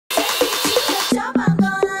top, I'm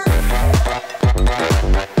gonna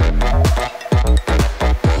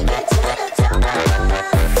take it to the top, I'm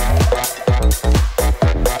gonna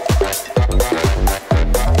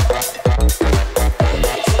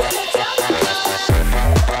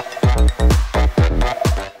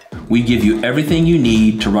We give you everything you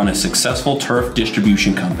need to run a successful turf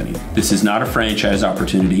distribution company. This is not a franchise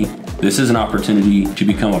opportunity. This is an opportunity to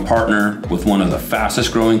become a partner with one of the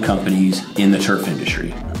fastest growing companies in the turf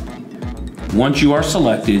industry. Once you are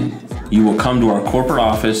selected, you will come to our corporate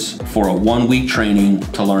office for a 1-week training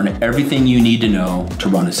to learn everything you need to know to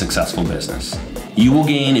run a successful business. You will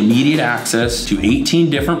gain immediate access to 18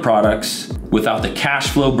 different products without the cash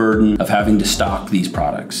flow burden of having to stock these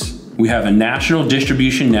products. We have a national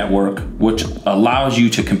distribution network which allows you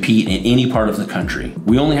to compete in any part of the country.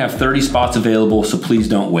 We only have 30 spots available, so please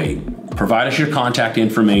don't wait. Provide us your contact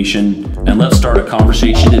information and let's start a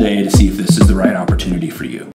conversation today to see if this is the right opportunity for you.